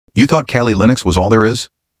You thought Kali Linux was all there is?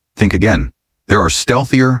 Think again. There are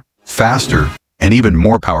stealthier, faster, and even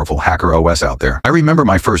more powerful hacker OS out there. I remember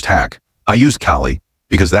my first hack. I used Kali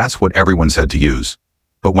because that's what everyone said to use.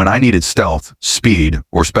 But when I needed stealth, speed,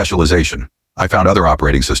 or specialization, I found other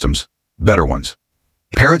operating systems, better ones.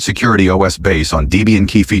 Parrot Security OS base on Debian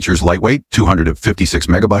key features lightweight, 256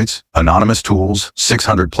 megabytes, anonymous tools,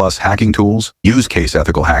 600 plus hacking tools, use case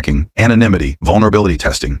ethical hacking, anonymity, vulnerability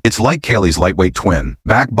testing. It's like Kali's lightweight twin,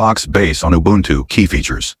 backbox base on Ubuntu key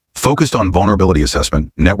features. Focused on vulnerability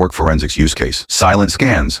assessment, network forensics use case, silent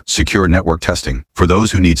scans, secure network testing. For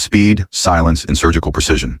those who need speed, silence, and surgical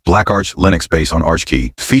precision. Dracos Linux base on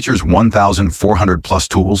ArchKey. Features 1,400 plus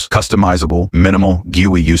tools, customizable, minimal,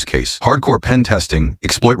 GUI use case. Hardcore pen testing,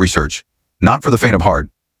 exploit research. Not for the faint of heart.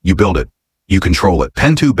 You build it. You control it.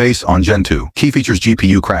 Pen 2 base on Gen 2. Key features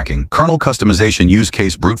GPU cracking, kernel customization use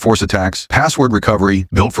case brute force attacks, password recovery,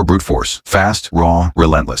 built for brute force. Fast, raw,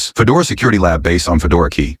 relentless. Fedora Security Lab base on Fedora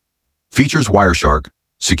Key. Features Wireshark,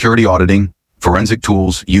 security auditing, forensic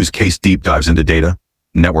tools, use case deep dives into data,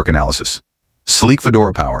 network analysis. Sleek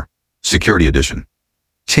Fedora Power, Security Edition.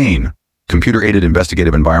 Chain, computer-aided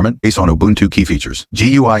investigative environment based on Ubuntu key features.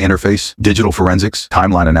 GUI interface, digital forensics,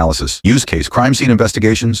 timeline analysis, use case crime scene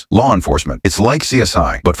investigations, law enforcement. It's like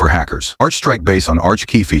CSI, but for hackers. ArchStrike base on Arch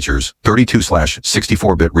key features,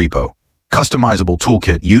 32/64-bit repo. Customizable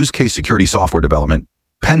toolkit, use case security software development,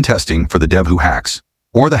 pen testing for the dev who hacks,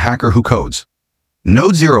 or the hacker who codes.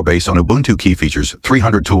 Node 0 base on Ubuntu key features,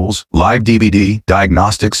 300 tools, live DVD,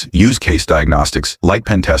 diagnostics, use case diagnostics, light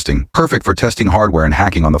pen testing, perfect for testing hardware and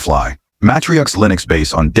hacking on the fly. Dracos Linux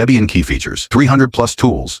base on Debian key features, 300 plus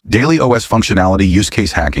tools, daily OS functionality, use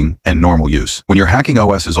case hacking, and normal use. When your hacking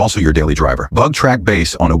OS is also your daily driver. Bug track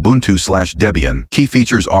base on Ubuntu/Debian, key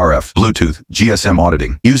features RF, Bluetooth, GSM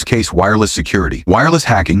auditing, use case wireless security, wireless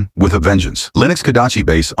hacking with a vengeance. Linux Kodachi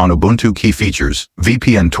base on Ubuntu key features,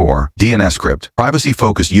 VPN Tor, DNS script, privacy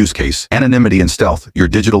focused use case, anonymity and stealth, your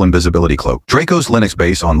digital invisibility cloak. Dracos Linux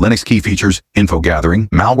base on Linux key features, info gathering,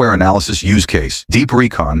 malware analysis use case, deep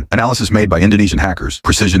recon, analysis made by Indonesian hackers,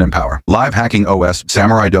 precision and power. Live hacking OS,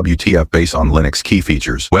 Samurai WTF base on Linux key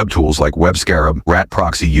features, web tools like Web Scarab, Rat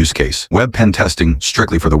Proxy use case, web pen testing,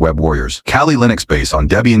 strictly for the web warriors. Kali Linux base on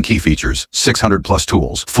Debian key features, 600 plus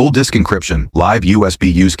tools, full disk encryption, live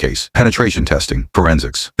USB use case, penetration testing,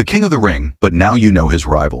 forensics. The king of the ring, but now you know his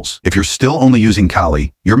rivals. If you're still only using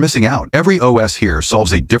Kali, you're missing out. Every OS here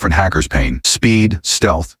solves a different hacker's pain. Speed,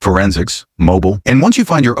 stealth, forensics, mobile. And once you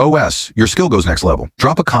find your OS, your skill goes next level.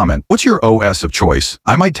 Drop a comment. What's your OS of choice?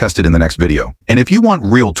 I might test it in the next video. And if you want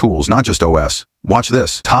real tools, not just OS, watch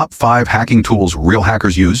this. Top 5 hacking tools real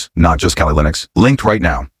hackers use, not just Kali Linux. Linked right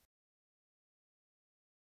now.